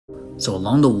So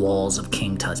along the walls of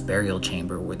King Tut's burial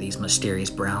chamber were these mysterious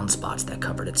brown spots that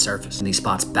covered its surface. And these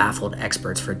spots baffled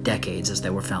experts for decades as they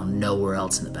were found nowhere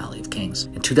else in the Valley of Kings.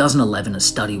 In 2011, a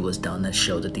study was done that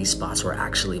showed that these spots were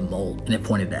actually mold, and it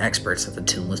pointed to experts that the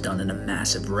tomb was done in a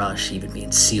massive rush, even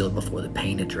being sealed before the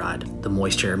paint had dried. The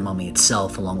moisture and mummy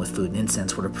itself, along with food and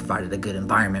incense, would have provided a good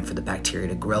environment for the bacteria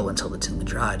to grow until the tomb had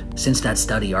dried. Since that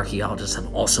study, archaeologists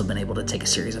have also been able to take a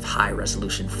series of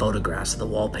high-resolution photographs of the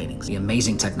wall paintings. The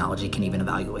amazing technology can even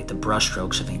evaluate the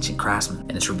brushstrokes of ancient craftsmen,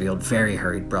 and it's revealed very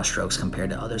hurried brushstrokes compared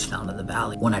to others found in the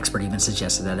valley. One expert even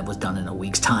suggested that it was done in a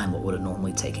week's time, what would have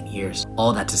normally taken years.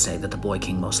 All that to say that the boy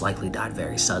king most likely died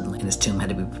very suddenly, and his tomb had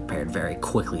to be prepared very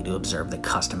quickly to observe the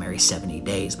customary 70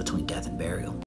 days between death and burial.